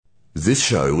This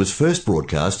show was first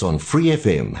broadcast on Free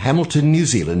FM, Hamilton, New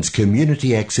Zealand's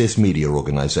community access media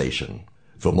organisation.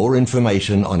 For more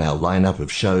information on our lineup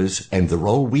of shows and the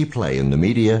role we play in the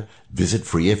media, visit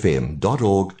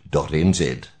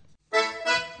freefm.org.nz.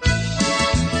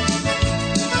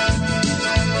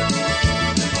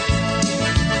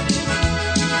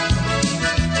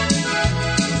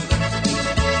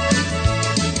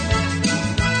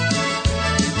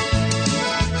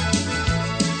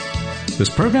 This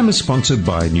program is sponsored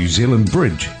by New Zealand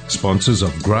Bridge, sponsors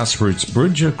of grassroots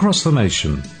bridge across the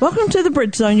nation. Welcome to the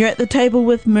Bridge Zone. You're at the table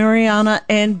with Mariana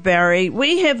and Barry.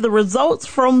 We have the results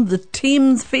from the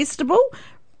Thames Festival.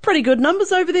 Pretty good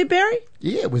numbers over there, Barry.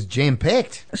 Yeah, it was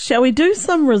jam-packed. Shall we do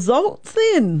some results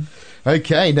then?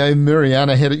 Okay, now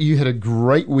Mariana, you had a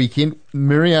great weekend.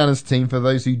 Mariana's team, for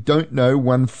those who don't know,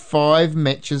 won 5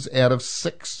 matches out of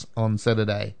 6 on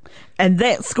Saturday. And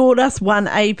that scored us 1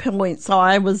 A point, so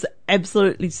I was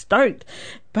absolutely stoked.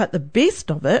 But the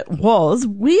best of it was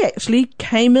we actually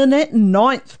came in at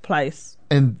 9th place.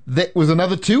 And that was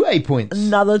another 2 A points.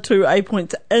 Another 2 A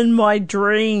points. In my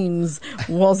dreams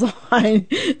was I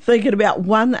thinking about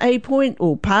 1 A point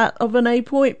or part of an A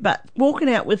point, but walking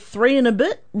out with 3 and a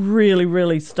bit, really,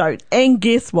 really stoked. And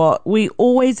guess what? We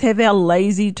always have our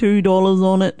lazy $2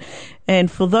 on it. And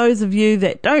for those of you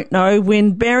that don't know,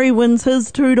 when Barry wins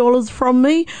his $2 from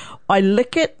me, I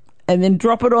lick it and then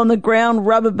drop it on the ground,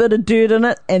 rub a bit of dirt in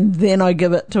it, and then I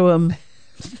give it to him.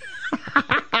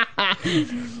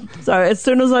 So as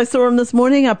soon as I saw him this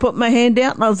morning, I put my hand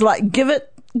out and I was like, give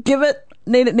it,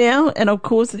 need it now. And of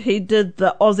course he did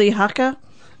the Aussie haka.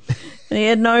 And he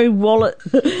had no wallet.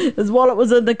 His wallet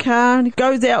was in the car and he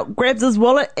goes out, grabs his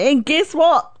wallet, and guess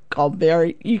what? God,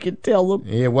 Barry, you can tell them.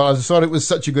 Yeah, well, I decided it was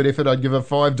such a good effort, I'd give her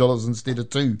 $5 instead of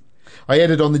 2. I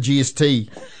added on the GST.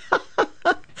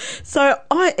 So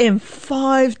I am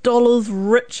 $5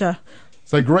 richer.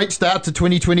 So great start to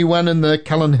 2021 in the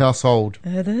Cullen household.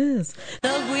 It is.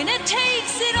 The winner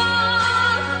takes it all.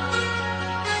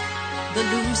 The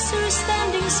loser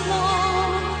standing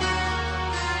small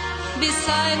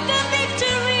beside the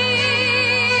victory.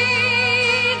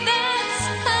 That's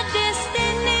her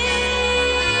destiny.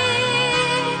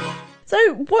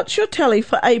 So what's your tally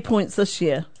for A points this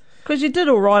year? Because you did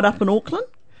all right up in Auckland.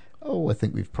 Oh, I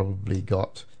think we've probably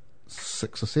got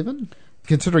 6 or 7.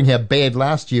 Considering how bad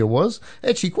last year was,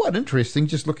 actually quite interesting,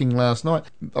 just looking last night.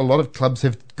 A lot of clubs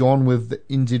have gone with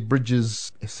NZ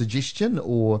Bridge's suggestion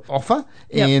or offer,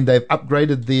 and they've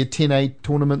upgraded their 10A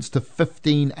tournaments to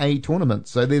 15A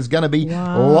tournaments. So there's going to be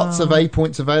lots of A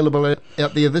points available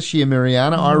out there this year,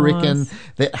 Mariana. Nice. I reckon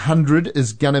that 100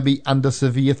 is going to be under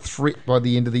severe threat by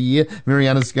the end of the year.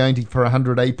 Mariana's going for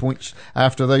 100 A points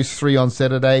after those 3 on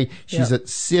Saturday. She's at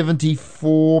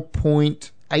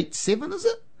 74.87, is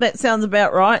it? That sounds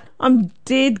about right. I'm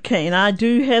dead keen. I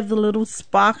do have the little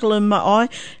sparkle in my eye.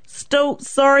 Still,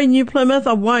 sorry, New Plymouth,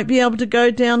 I won't be able to go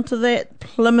down to that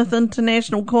Plymouth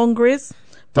International Congress.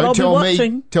 But Don't tell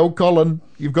me. Tell Colin.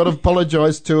 You've got to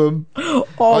apologise to him.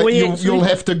 You'll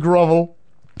have to grovel.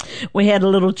 We had a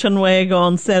little chinwag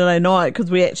on Saturday night because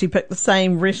we actually picked the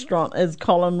same restaurant as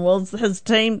Colin was, his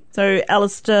team. So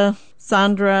Alistair,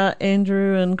 Sandra,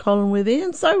 Andrew and Colin were there,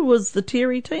 and so was the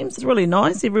Terry team. It's really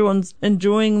nice. Everyone's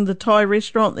enjoying the Thai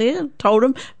restaurant there. Told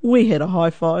them we had a high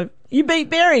five. You beat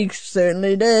Barry.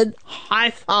 Certainly did.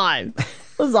 High five. It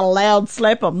was a loud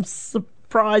slap. I'm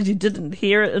surprised you didn't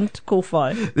hear it in Te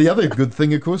Kowhai. The other good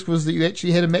thing, of course, was that you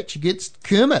actually had a match against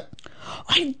Kermit.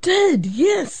 I did,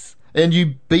 yes. And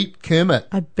you beat Kermit.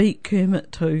 I beat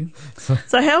Kermit too.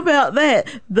 So how about that?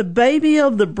 The baby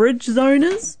of the Bridge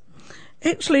Zoners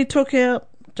actually took out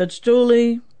Judge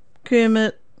Julie,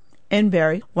 Kermit and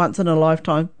Barry once in a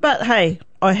lifetime. But hey,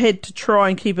 I had to try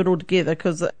and keep it all together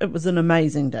because it was an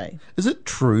amazing day. Is it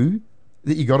true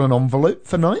that you got an envelope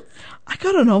for 9th? I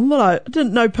got an envelope. I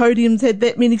didn't know podiums had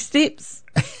that many steps.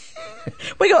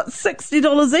 We got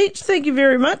 $60 each. Thank you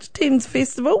very much, Thames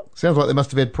Festival. Sounds like they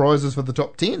must have had prizes for the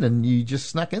top 10 and you just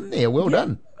snuck in there. Well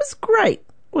done. It was great. It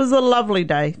was a lovely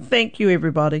day. Thank you,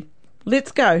 everybody.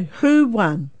 Let's go. Who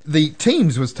won? The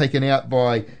teams was taken out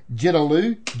by Jetta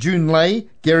Lu, June Lei,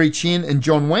 Gary Chen and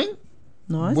John Wang.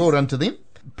 Nice. Well done to them.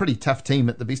 Pretty tough team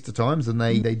at the best of times, and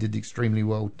they did extremely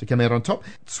well to come out on top.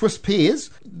 Swiss pairs,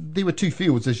 there were 2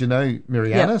 fields, as you know,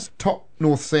 Mariana. Yep. Top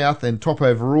North-South and top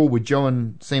overall were Joe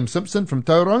and Sam Simpson from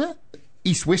Tauranga.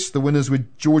 East-West, the winners were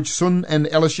George Sun and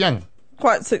Alice Young.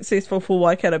 Quite successful for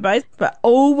Waikato Bay, but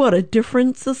oh, what a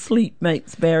difference the sleep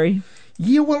makes, Barry.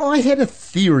 Yeah, well, I had a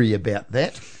theory about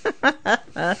that.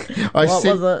 Was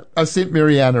it? I sent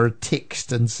Mariana a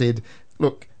text and said,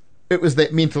 look, it was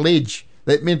that mental edge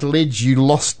you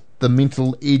lost the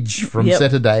mental edge from Yep.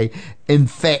 Saturday. In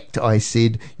fact, I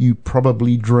said, you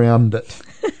probably drowned it.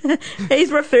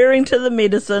 He's referring to the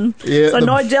medicine. Yeah, So the-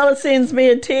 Nigella sends me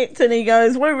a text and he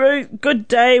goes, woo woo, good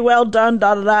day, well done,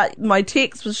 da da da. My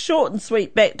text was short and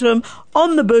sweet back to him,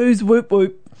 on the booze, whoop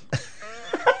whoop.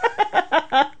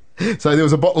 So there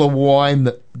was a bottle of wine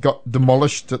that got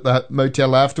demolished at the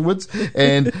motel afterwards,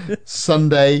 and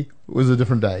Sunday was a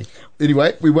different day.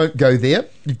 Anyway, we won't go there.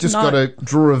 You've just No. got to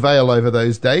draw a veil over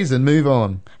those days and move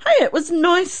on. Hey, it was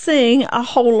nice seeing a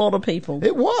whole lot of people.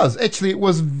 It was. Actually, it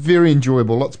was very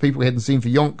enjoyable. Lots of people we hadn't seen for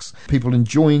yonks. People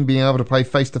enjoying being able to play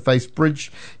face-to-face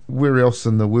bridge. Where else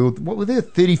in the world? What were there?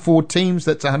 34 teams.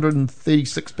 That's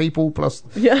 136 people. Plus,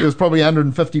 Yeah. there was probably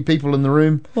 150 people in the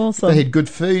room. Awesome. They had good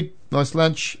food, nice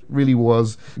lunch. Really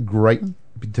was great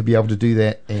to be able to do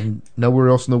that. And nowhere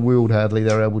else in the world, hardly,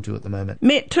 they're able to at the moment.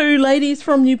 Met two ladies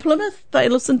from New Plymouth. They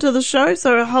listen to the show,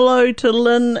 so hello to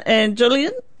Lynn and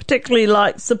Gillian. Particularly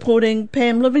like supporting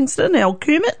Pam Livingston, our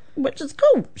Kermit, which is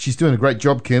cool. She's doing a great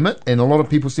job, Kermit, and a lot of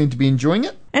people seem to be enjoying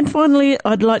it. And finally,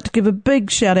 I'd like to give a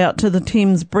big shout out to the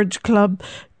Thames Bridge Club,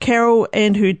 Carol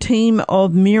and her team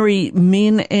of merry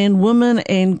men and women,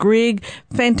 and Greg.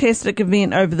 Fantastic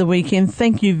event over the weekend.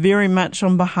 Thank you very much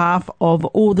on behalf of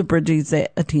all the bridgies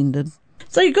that attended.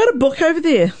 So you got a book over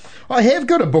there. I have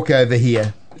got a book over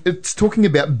here. It's talking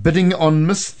about bidding on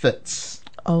misfits.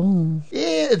 Oh,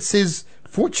 Yeah, it says,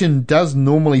 fortune does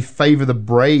normally favour the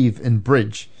brave in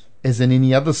bridge, as in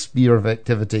any other sphere of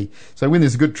activity. So when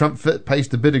there's a good trump fit, pays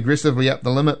to bid aggressively up the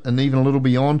limit and even a little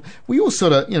beyond, we all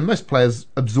sort of, most players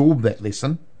absorb that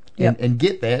lesson Yep. and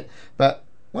get that. But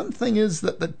one thing is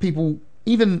that people,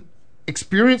 even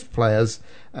experienced players,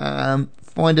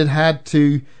 find it hard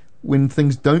to, when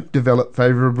things don't develop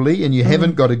favourably and you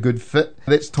haven't got a good fit,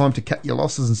 that's time to cut your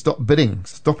losses and stop bidding.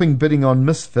 Stopping bidding on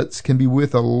misfits can be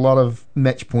worth a lot of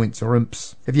match points or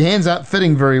imps. If your hands aren't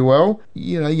fitting very well,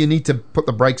 you need to put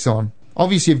the brakes on.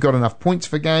 Obviously, you've got enough points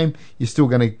for game, you're still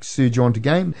going to surge on to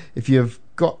game. If you've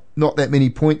got not that many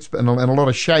points but in a lot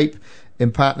of shape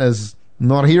and partners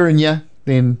not hearing you,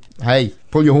 then, hey,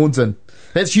 pull your horns in.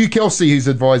 That's Hugh Kelsey who's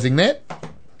advising that.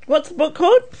 what's the book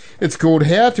called? It's called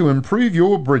How to Improve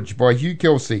Your Bridge by Hugh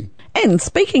Kelsey. And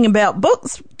speaking about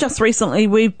books, just recently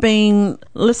we've been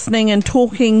listening and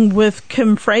talking with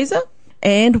Kim Fraser,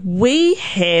 and we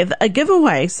have a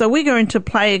giveaway. So we're going to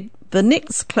play the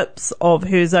next clips of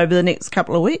hers over the next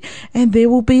couple of weeks, and there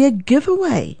will be a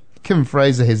giveaway. Kim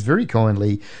Fraser has very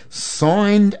kindly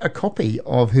signed a copy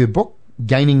of her book,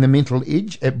 Gaining the Mental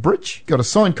Edge at Bridge. Got a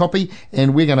signed copy,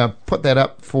 and we're going to put that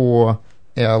up for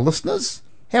our listeners.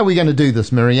 How are we going to do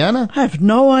this, Mariana? I have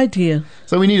no idea.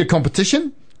 So we need a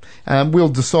competition. We'll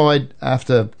decide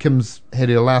after Kim's had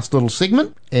her last little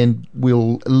segment, and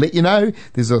we'll let you know.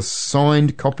 There's a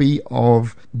signed copy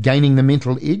of Gaining the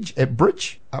Mental Edge at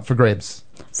Bridge up for grabs.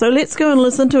 So let's go and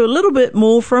listen to a little bit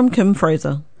more from Kim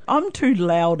Fraser. I'm too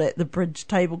loud at the bridge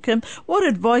table, Kim. What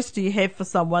advice do you have for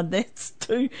someone that's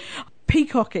too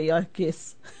peacocky, I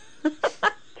guess?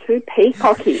 Too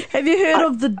peacocky. Have you heard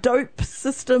of the DOPE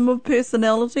system of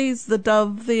personalities? The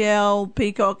dove, the owl,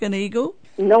 peacock and eagle?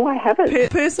 No, I haven't.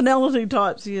 Personality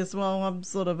types, yes. Well, I'm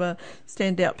sort of a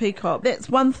standout peacock. That's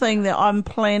one thing that I'm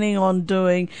planning on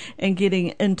doing and getting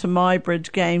into my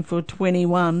bridge game for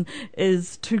 21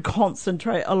 is to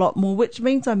concentrate a lot more, which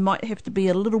means I might have to be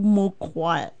a little more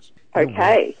quiet.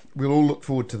 Okay. We'll all look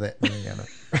forward to that, Mariana.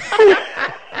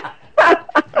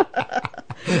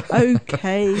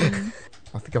 Okay.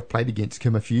 I think I've played against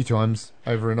Kim a few times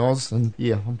over in Oz, and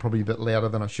yeah, I'm probably a bit louder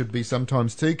than I should be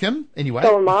sometimes too, Kim. Anyway.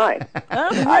 So am I.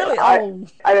 Really?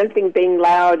 I don't think being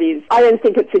loud I don't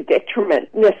think it's a detriment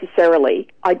necessarily.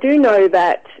 I do know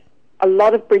that a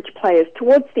lot of bridge players,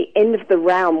 towards the end of the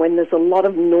round, when there's a lot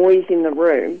of noise in the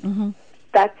room,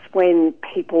 that's when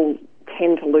people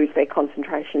tend to lose their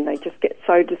concentration. They just get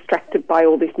so distracted by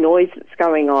all this noise that's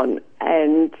going on,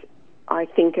 and I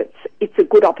think it's a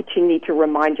good opportunity to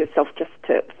remind yourself just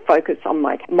to focus on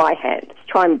my hand.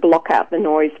 Try and block out the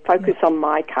noise, focus on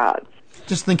my cards.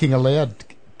 Just thinking aloud,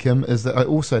 Kim, is that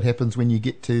also it happens when you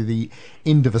get to the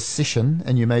end of a session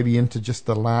and you may be into just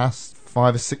the last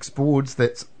 5 or 6 boards.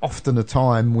 That's often a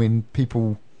time when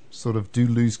people sort of do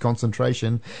lose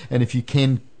concentration, and if you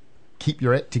can keep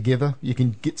your act together, you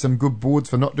can get some good boards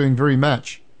for not doing very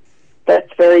much.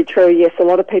 That's very true, yes. A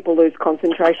lot of people lose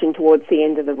concentration towards the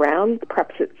end of the round.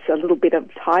 Perhaps it's a little bit of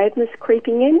tiredness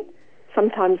creeping in.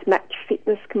 Sometimes match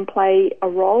fitness can play a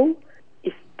role.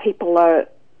 If people are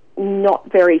not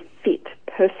very fit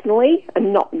personally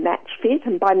and not match fit,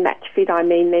 and by match fit I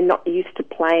mean they're not used to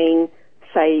playing,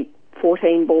 say,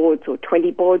 14 boards or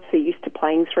 20 boards. They're used to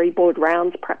playing 3-board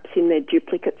rounds, perhaps in their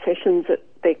duplicate sessions at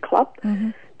their club.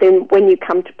 Then when you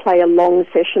come to play a long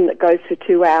session that goes for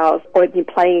 2 hours, or you're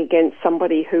playing against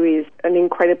somebody who is an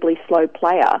incredibly slow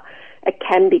player, it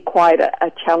can be quite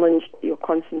a challenge to your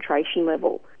concentration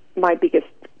level. My biggest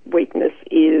weakness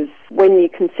is when you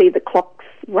can see the clock's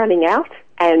running out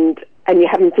and you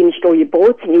haven't finished all your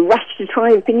boards and you rush to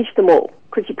try and finish them all.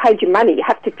 Because you paid your money, you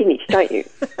have to finish, don't you?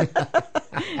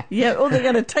 Yeah, or they're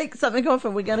going to take something off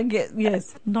and we're going to get,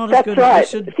 not as That's good right.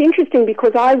 as we should. It's interesting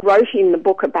because I wrote in the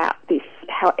book about this,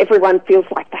 how everyone feels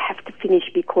like they have to finish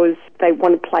because they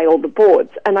want to play all the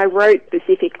boards. And I wrote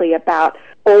specifically about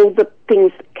all the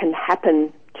things that can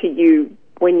happen to you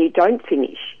when you don't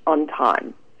finish on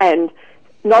time. And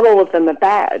not all of them are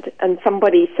bad. And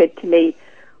somebody said to me,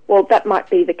 well, that might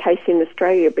be the case in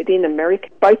Australia, but in America,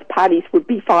 both parties would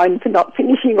be fined for not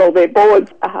finishing all their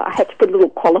boards. I had to put a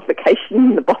little qualification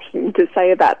in the bottom to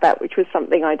say about that, which was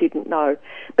something I didn't know.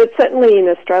 But certainly in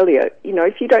Australia,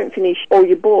 if you don't finish all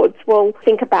your boards, well,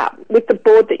 think about with the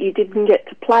board that you didn't get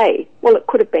to play. Well, it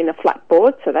could have been a flat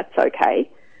board, so that's okay.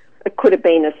 It could have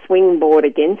been a swing board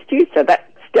against you, so that's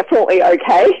definitely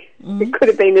okay. It could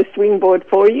have been a swing board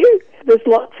for you. There's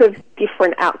lots of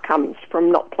different outcomes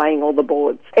from not playing all the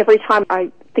boards. Every time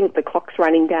I think the clock's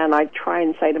running down, I try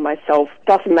and say to myself,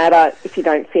 doesn't matter if you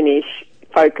don't finish,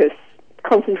 focus,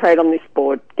 concentrate on this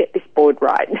board, get this board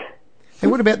right. And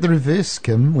what about the reverse,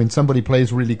 Kim, when somebody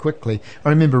plays really quickly? I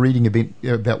remember reading a bit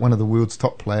about one of the world's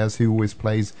top players who always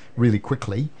plays really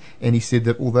quickly, and he said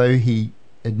that although he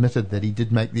admitted that he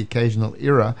did make the occasional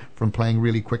error from playing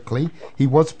really quickly, he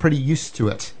was pretty used to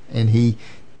it, and he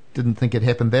didn't think it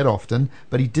happened that often,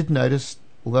 but he did notice,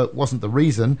 although it wasn't the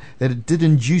reason, that it did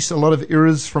induce a lot of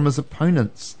errors from his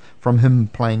opponents from him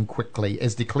playing quickly,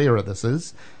 as declarer this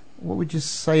is. What would you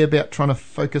say about trying to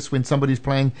focus when somebody's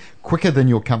playing quicker than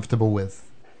you're comfortable with?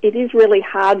 It is really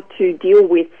hard to deal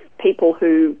with people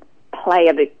who play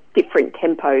at a different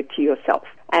tempo to yourself.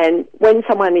 And when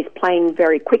someone is playing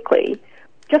very quickly,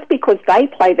 just because they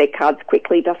play their cards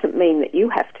quickly doesn't mean that you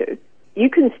have to. You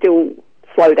can still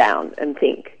slow down and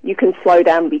think. You can slow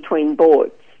down between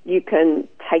boards. You can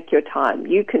take your time.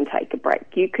 You can take a break.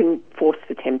 You can force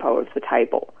the tempo of the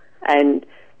table and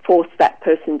force that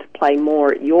person to play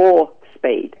more at your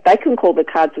speed. They can call the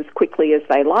cards as quickly as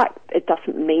they like. It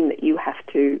doesn't mean that you have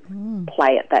to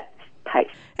play at that pace.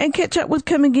 And catch up with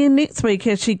Kim again next week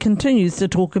as she continues to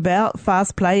talk about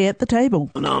fast play at the table.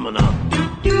 Phenomena.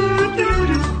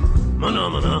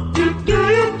 Phenomena.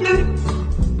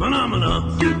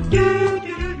 Phenomena.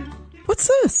 What's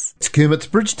this? It's Kermit's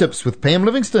Bridge Tips with Pam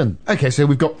Livingston. Okay, so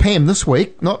we've got Pam this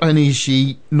week. Not only is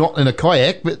she not in a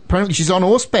kayak, but apparently she's on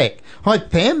horseback. Hi,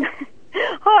 Pam.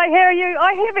 Hi, how are you?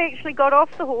 I have actually got off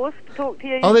the horse to talk to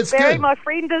you. Oh, that's Barry, good. my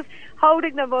friend, is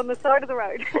holding them on the side of the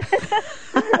road.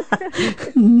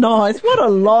 Nice. What a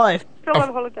life. Still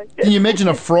on holiday. Can you imagine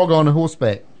a frog on a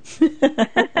horseback?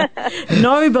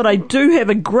 No, but I do have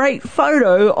a great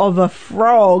photo of a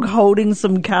frog holding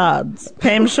some cards.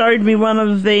 Pam showed me one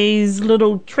of these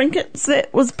little trinkets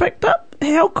that was picked up.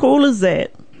 How cool is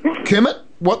that? Kermit,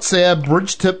 what's our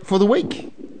bridge tip for the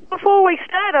week? Before we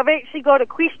start, I've actually got a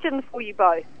question for you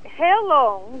both. How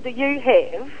long do you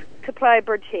have to play a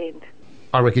bridge hand?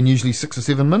 I reckon usually 6 or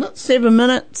 7 minutes. 7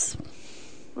 minutes.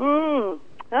 All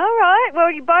right,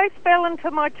 well, you both fell into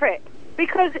my trap.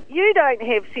 Because you don't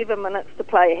have 7 minutes to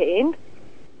play a hand,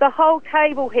 the whole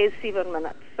table has 7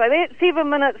 minutes. So that 7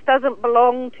 minutes doesn't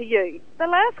belong to you. The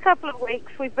last couple of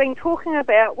weeks we've been talking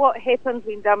about what happens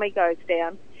when dummy goes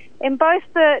down. And both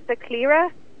the declarer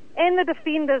and the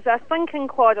defenders are thinking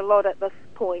quite a lot at this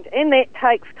point, and that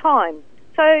takes time.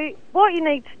 So what you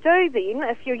need to do then,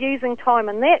 if you're using time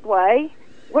in that way,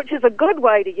 which is a good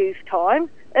way to use time,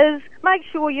 is make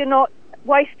sure you're not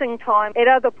wasting time at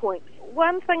other points.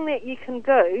 One thing that you can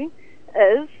do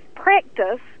is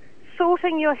practice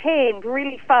sorting your hand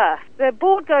really fast. The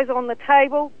board goes on the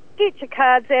table, get your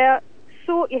cards out,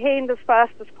 sort your hand as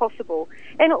fast as possible.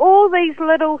 And all these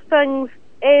little things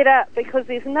add up because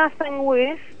there's nothing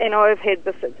worse, and I've had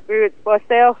this experience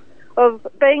myself, of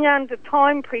being under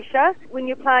time pressure when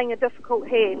you're playing a difficult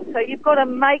hand. So you've got to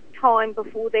make time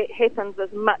before that happens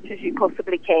as much as you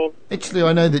possibly can. Actually,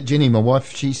 I know that Jenny, my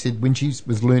wife, she said when she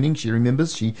was learning, she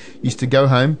remembers, she used to go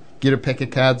home, get a pack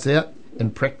of cards out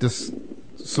and practice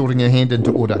sorting her hand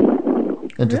into order,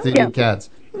 into 30 cards.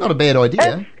 Not a bad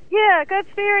idea. It's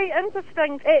very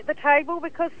interesting at the table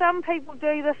because some people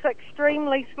do this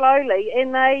extremely slowly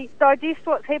and they digest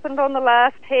what's happened on the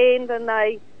last hand and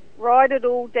they write it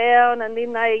all down and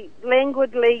then they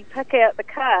languidly pick out the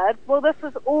card. Well, this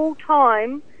is all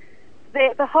time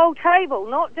that the whole table,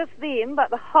 not just them, but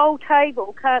the whole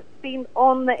table can't spend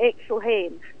on the actual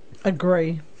hand.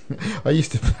 Agree. I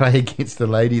used to play against a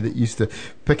lady that used to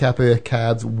pick up her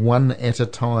cards one at a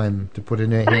time to put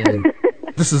in her hand.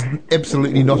 This is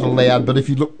absolutely not allowed, but if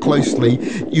you look closely,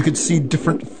 you could see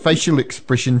different facial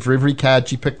expression for every card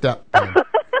she picked up.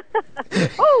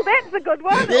 Oh, that's a good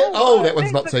one. Yeah, that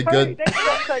one's not so good. That's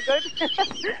not so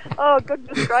good. Oh,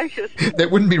 goodness gracious.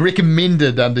 That wouldn't be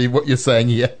recommended under what you're saying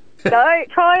here. No,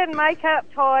 try and make up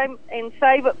time and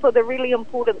save it for the really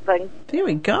important things. There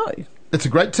we go. It's a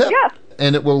great tip. Yeah.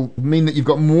 And it will mean that you've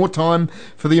got more time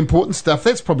for the important stuff.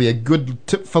 That's probably a good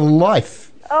tip for life.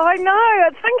 Oh, I know.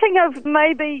 I'm thinking of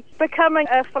maybe becoming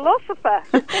a philosopher.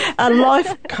 A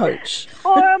life coach.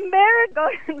 Or a marriage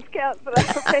guidance counsellor,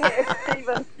 perhaps,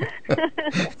 even.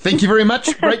 Thank you very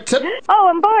much. Great tip. Oh,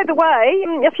 and by the way,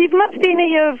 if you've missed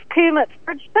any of Kermit's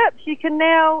bridge tips, you can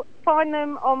now find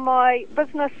them on my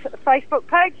business Facebook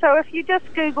page. So if you just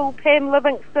Google Pam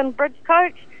Livingston Bridge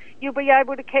Coach, you'll be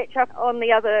able to catch up on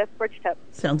the other bridge tips.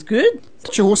 Sounds good.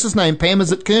 What's your horse's name, Pam?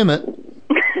 Is it Kermit?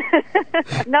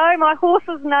 No, my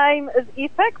horse's name is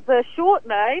Epic. The short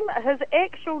name, his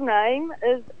actual name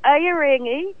is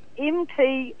Aorangi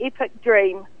MT Epic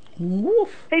Dream.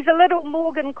 Woof. He's a little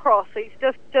Morgan Cross. He's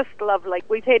just lovely.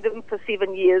 We've had him for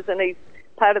 7 years and he's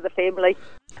part of the family.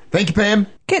 Thank you, Pam.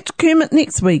 Catch Kermit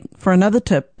next week for another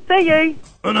tip. See you.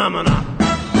 Phenomena.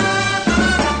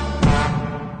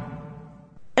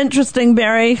 Interesting,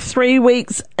 Barry. 3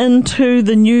 weeks into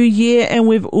the new year and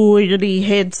we've already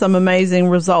had some amazing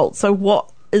results. So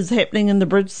what is happening in the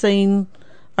bridge scene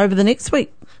over the next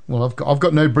week? Well, I've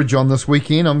got no bridge on this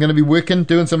weekend. I'm going to be working,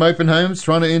 doing some open homes,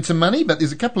 trying to earn some money, but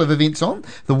there's a couple of events on.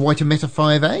 The Waitemata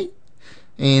 5A,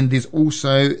 and there's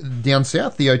also down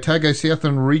south, the Otago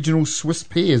Southern Regional Swiss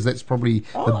Pairs. That's probably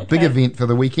the big event for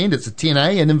the weekend. It's a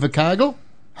 10A in Invercargill.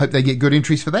 Hope they get good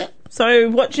entries for that. So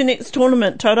what's your next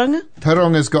tournament, Tauranga?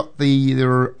 Tauranga's got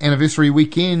their anniversary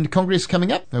weekend congress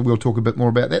coming up. We'll talk a bit more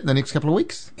about that in the next couple of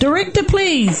weeks. Director,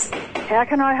 please. How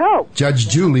can I help? Judge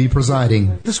Julie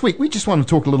presiding. This week we just want to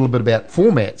talk a little bit about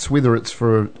formats, whether it's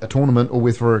for a tournament or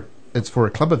whether it's for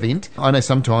a club event. I know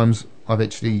sometimes I've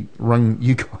actually rung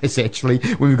you guys when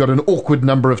we've got an awkward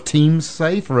number of teams,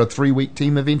 say, for a 3-week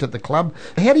team event at the club.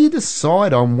 How do you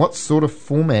decide on what sort of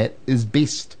format is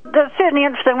best? That's certainly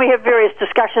interesting. We have various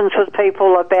discussions with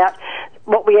people about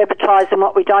what we advertise and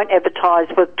what we don't advertise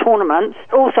with tournaments.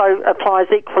 Also applies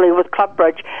equally with club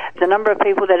bridge. The number of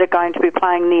people that are going to be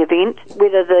playing the event,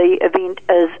 whether the event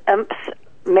is imps,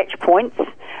 match points,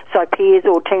 so pairs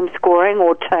or team scoring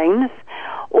or teams,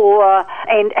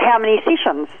 and how many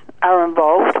sessions are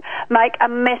involved, make a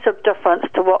massive difference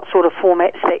to what sort of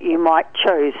formats that you might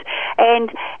choose. And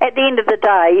at the end of the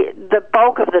day, the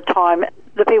bulk of the time,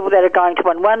 the people that are going to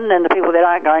win and the people that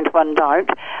aren't going to win don't.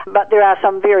 But there are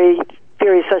some very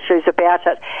serious issues about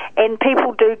it, and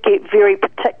people do get very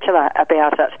particular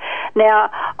about it. Now,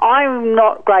 I'm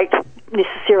not great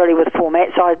necessarily with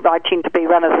formats. I tend to be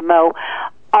run-of-the-mill.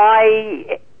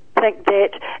 I think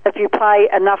that if you play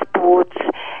enough boards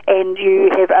and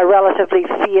you have a relatively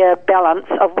fair balance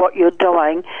of what you're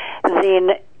doing,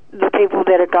 then the people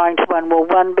that are going to win will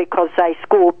win because they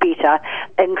score better.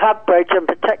 In club bridge in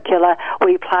particular,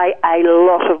 we play a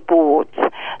lot of boards.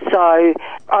 So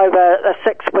over a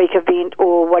 6-week event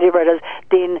or whatever it is,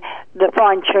 then the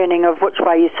fine-tuning of which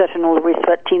way you sit and all the rest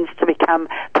of it tends to become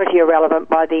pretty irrelevant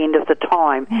by the end of the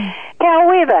time.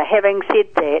 However, having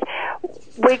said that,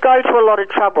 we go to a lot of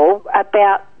trouble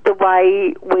about the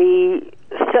way we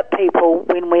sit people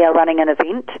when we are running an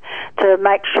event to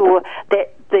make sure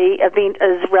that the event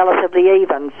is relatively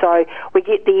even. So we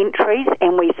get the entries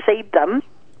and we seed them.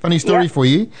 Funny story for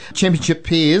you. Championship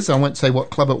pairs, I won't say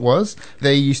what club it was,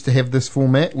 they used to have this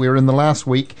format where in the last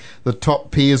week the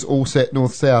top pairs all sat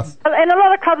north-south. And a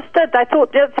lot of clubs did. They thought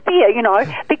it's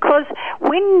fair, because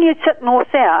when you sit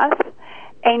north-south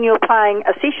and you're playing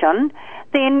a session,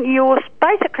 then you're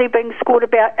basically being scored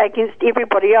about against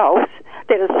everybody else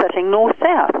that is sitting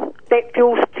north-south. That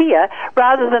feels fair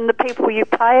rather than the people you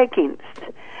play against.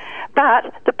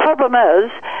 But the problem is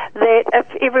that if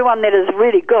everyone that is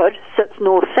really good sits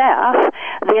north-south,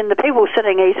 then the people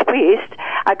sitting east-west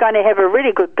are going to have a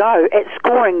really good go at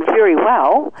scoring very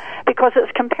well because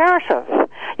it's comparative.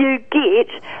 You get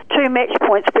 2 match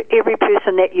points for every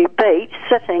person that you beat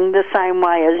sitting the same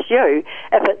way as you,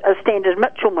 if it's a standard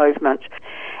Mitchell movement.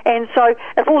 And so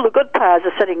if all the good players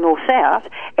are sitting north-south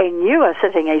and you are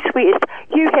sitting east-west,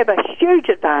 you have a huge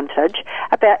advantage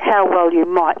about how well you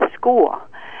might score.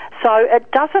 So it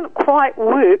doesn't quite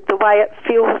work the way it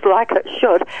feels like it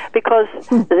should, because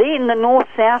then the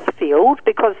north-south field,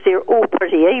 because they're all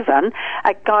pretty even,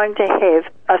 are going to have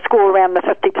a score around the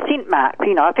 50% mark.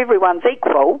 You know, if everyone's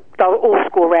equal, they'll all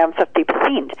score around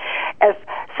 50%. If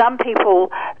some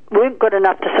people weren't good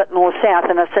enough to sit north-south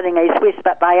and are sitting east-west,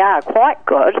 but they are quite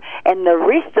good, and the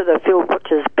rest of the field,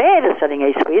 which is bad, is sitting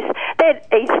east-west, that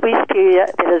east-west pair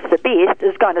that is the best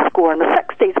is going to score in the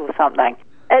 60s or something.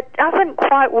 It doesn't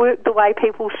quite work the way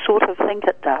people sort of think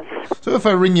it does. So if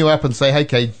I ring you up and say,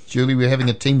 okay, Julie, we're having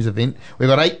a teams event, we've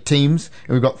got 8 teams,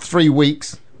 and we've got 3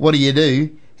 weeks, what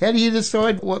do? How do you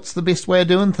decide what's the best way of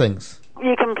doing things?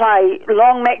 You can play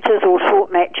long matches or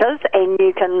short matches, and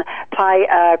you can play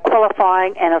a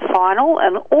qualifying and a final,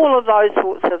 and all of those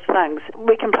sorts of things.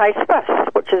 We can play Swiss,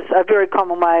 which is a very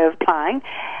common way of playing.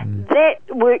 That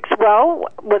works well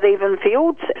with even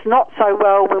fields. It's not so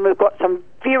well when we've got some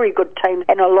very good teams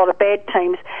and a lot of bad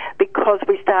teams, because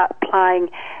we start playing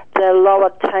the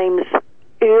lower teams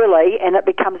early and it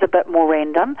becomes a bit more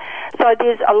random. So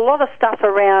there's a lot of stuff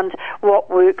around what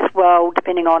works well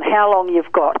depending on how long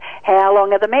you've got, how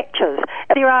long are the matches.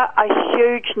 There are a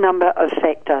huge number of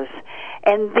factors.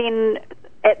 And then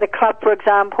at the club, for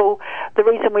example, the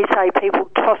reason we say people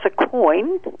toss a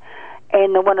coin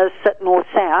and the winners sit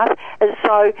north-south is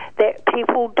so that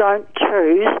people don't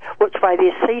choose which way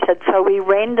they're seated. So we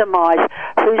randomise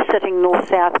who's sitting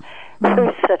north-south,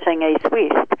 who's sitting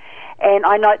east-west. And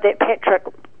I note that Patrick,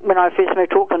 when I first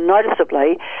moved to Auckland,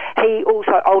 noticeably, he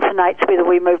also alternates whether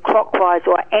we move clockwise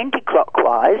or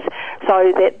anti-clockwise,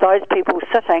 so that those people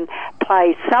sitting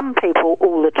play some people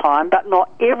all the time, but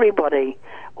not everybody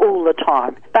all the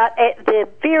time. But at the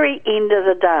very end of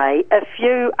the day, if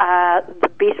you are the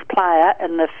best player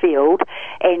in the field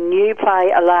and you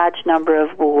play a large number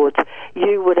of wards,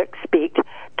 you would expect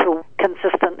to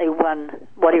consistently win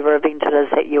whatever event it is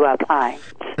that you are playing.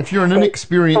 If you're an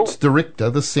inexperienced director,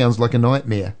 this sounds like a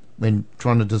nightmare when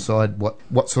trying to decide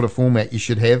what sort of format you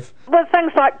should have. Well,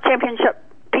 things like championship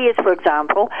pairs, for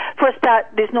example, for a start,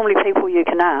 there's normally people you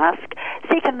can ask.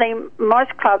 Secondly,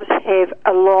 most clubs have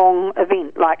a long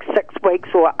event, like 6 weeks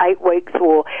or 8 weeks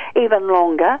or even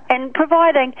longer. And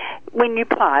providing when you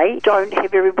play, don't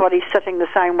have everybody sitting the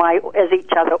same way as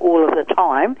each other all of the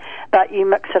time, but you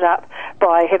mix it up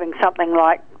by having something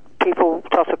like people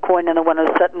toss a coin and the winners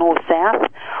sit north-south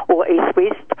or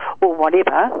east-west or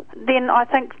whatever, then I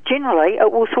think generally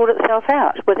it will sort itself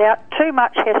out without too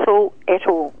much hassle at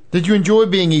all. Did you enjoy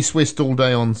being east-west all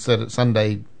day on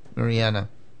Sunday, Mariana?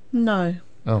 No.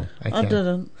 Oh, okay. I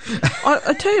didn't.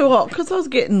 I tell you what, because I was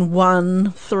getting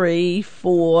 1, 3,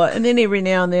 4, and then every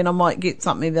now and then I might get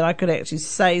something that I could actually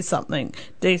say something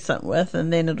decent with,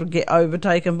 and then it'll get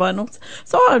overtaken by North.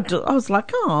 So I was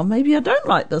like, oh, maybe I don't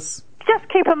like this. Just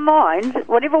keep in mind,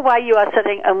 whatever way you are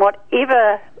sitting and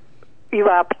whatever you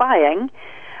are playing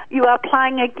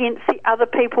against the other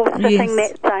people sitting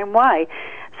that same way.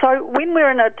 So when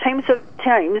we're in a teams of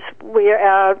teams where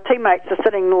our teammates are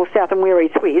sitting north-south and we're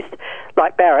east-west,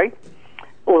 like Barry,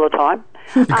 all the time.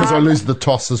 Because I lose the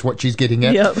toss is what she's getting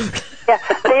at. Yep. Yeah,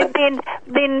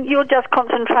 then you're just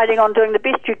concentrating on doing the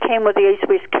best you can with the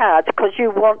east-west cards, because you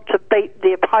want to beat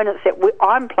the opponents that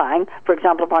I'm playing, for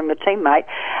example, if I'm the teammate,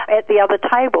 at the other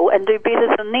table and do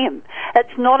better than them.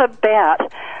 It's not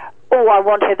about, I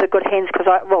want to have the good hands because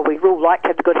we all like to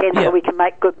have the good hands so we can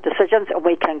make good decisions and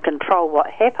we can control what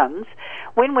happens.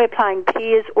 When we're playing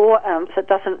pairs or imps, it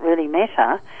doesn't really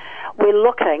matter. We're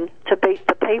looking to beat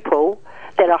the people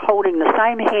that are holding the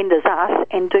same hand as us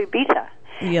and do better.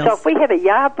 Yes. So if we have a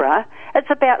Yabra, it's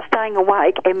about staying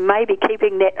awake and maybe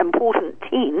keeping that important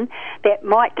 10 that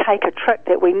might take a trick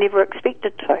that we never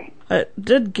expected to. It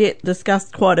did get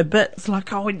discussed quite a bit. It's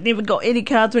like, we never got any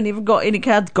cards,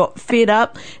 got fed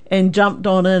up and jumped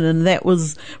on it, and that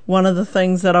was one of the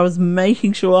things that I was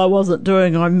making sure I wasn't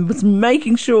doing. I was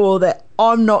making sure that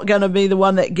I'm not going to be the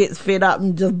one that gets fed up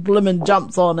and just blimmin'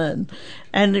 jumps on in.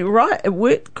 And it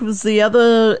worked, because the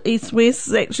other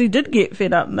East-Wests actually did get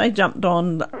fed up and they jumped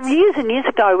on. Years and years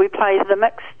ago we played the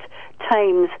mixed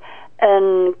teams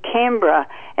in Canberra,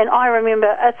 and I remember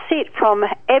a set from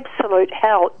absolute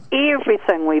hell.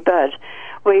 Everything we bid,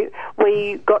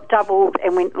 we got doubled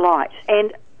and went light,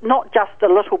 and not just a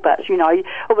little bit,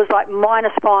 it was like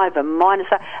 -5 and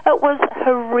 -8. It was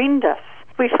horrendous.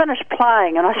 We finished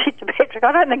playing and I said to Patrick,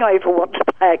 I don't think I ever want to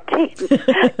play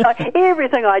again.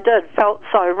 Everything I did felt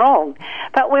so wrong.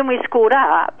 But when we scored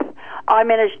up, I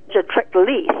managed to trick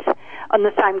less on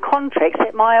the same contracts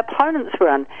that my opponents were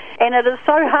in. And it is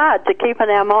so hard to keep in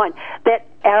our mind that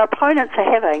our opponents are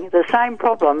having the same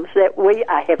problems that we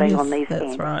are having on these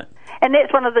hands. That's right. And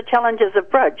that's one of the challenges of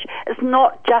bridge. It's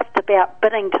not just about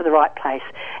bidding to the right place.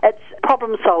 It's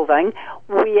problem solving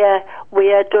where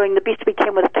we are doing the best we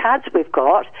can with the cards we've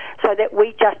got so that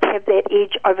we just have that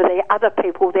edge over the other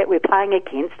people that we're playing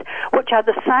against, which are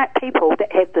the same people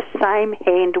that have the same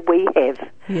hand we have.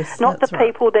 Yes, not the that's right.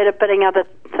 people that are bidding other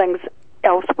things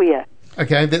elsewhere.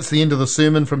 Okay, that's the end of the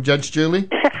sermon from Judge Julie.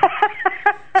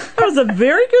 That was a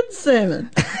very good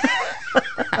sermon.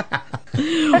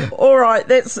 All right,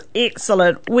 that's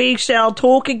excellent. We shall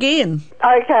talk again.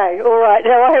 Okay, all right.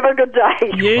 Now, have a good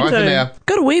day. You Bye too. for now.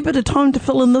 Got a wee bit of time to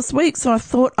fill in this week, so I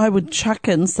thought I would chuck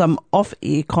in some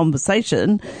off-air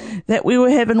conversation that we were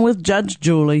having with Judge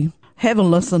Julie. Have a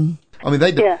listen. I mean,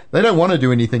 they don't want to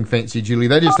do anything fancy, Julie.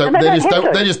 They just don't. they They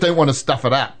don't just don't want to stuff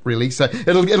it up, really. So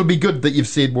it'll be good that you've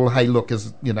said, well, hey, look,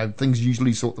 as you know, things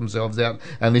usually sort themselves out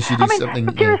unless you do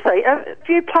something. Seriously, if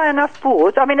you play enough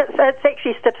boards, I mean, it's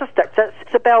actually statistics.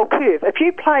 It's a bell curve. If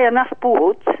you play enough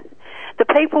boards, the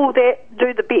people that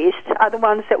do the best are the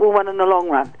ones that will win in the long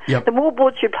run. Yep. The more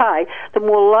boards you play, the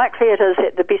more likely it is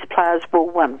that the best players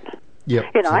will win. Yep.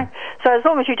 You know, so as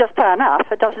long as you just play enough,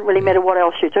 it doesn't really matter what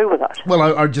else you do with it.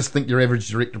 Well, I just think your average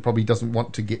director probably doesn't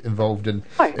want to get involved in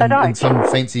some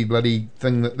fancy bloody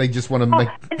thing that they just want to make.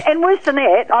 And worse than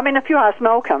that, I mean, if you ask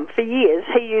Malcolm, for years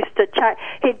he used to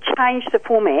he'd change the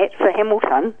format for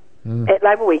Hamilton at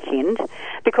Labour Weekend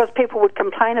because people would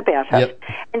complain about it. Yep.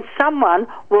 And someone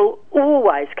will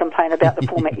always complain about the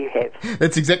format you have.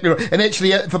 That's exactly right. And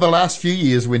actually, for the last few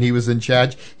years when he was in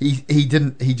charge, he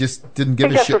just didn't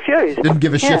give a shit. Refused. Didn't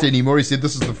give a shit anymore. He said,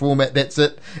 "This is the format. That's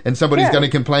it." And somebody's going to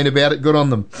complain about it. Good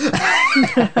on them.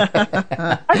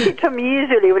 I said to him years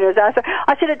earlier when he was asked,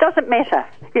 I said, it doesn't matter.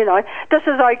 You know, this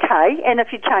is okay, and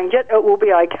if you change it, it will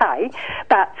be okay.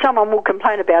 But someone will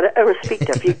complain about it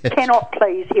irrespective. You cannot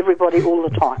please everybody all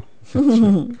the time.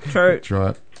 True. That's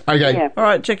right. Okay. Yeah. All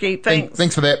right, Chicky, thanks.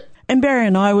 Thanks for that. And Barry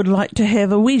and I would like to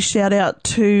have a wee shout out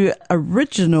to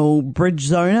original bridge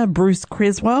zoner, Bruce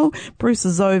Creswell. Bruce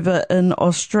is over in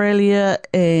Australia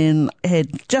and had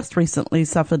just recently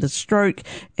suffered a stroke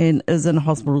and is in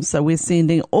hospital. So we're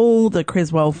sending all the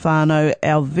Creswell whānau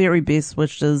our very best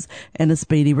wishes and a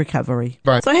speedy recovery.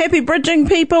 Right. So happy bridging,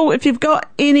 people. If you've got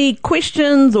any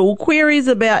questions or queries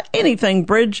about anything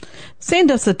bridge,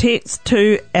 send us a text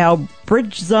to our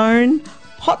Bridge Zone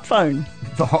hot phone.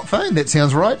 The hot phone, that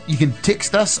sounds right. You can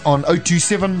text us on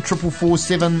 027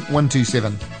 447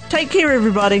 127. Take care,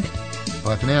 everybody.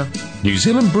 Bye for now. New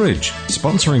Zealand Bridge,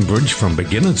 sponsoring bridge from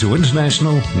beginner to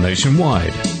international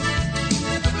nationwide.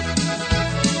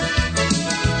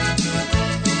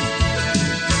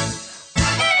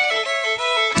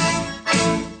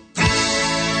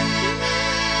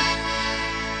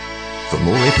 For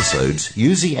more episodes,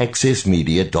 use the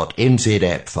accessmedia.nz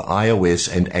app for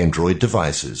iOS and Android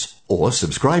devices, or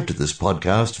subscribe to this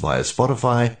podcast via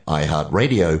Spotify,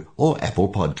 iHeartRadio, or Apple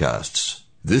Podcasts.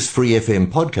 This Free FM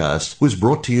podcast was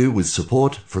brought to you with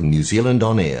support from New Zealand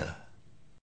On Air.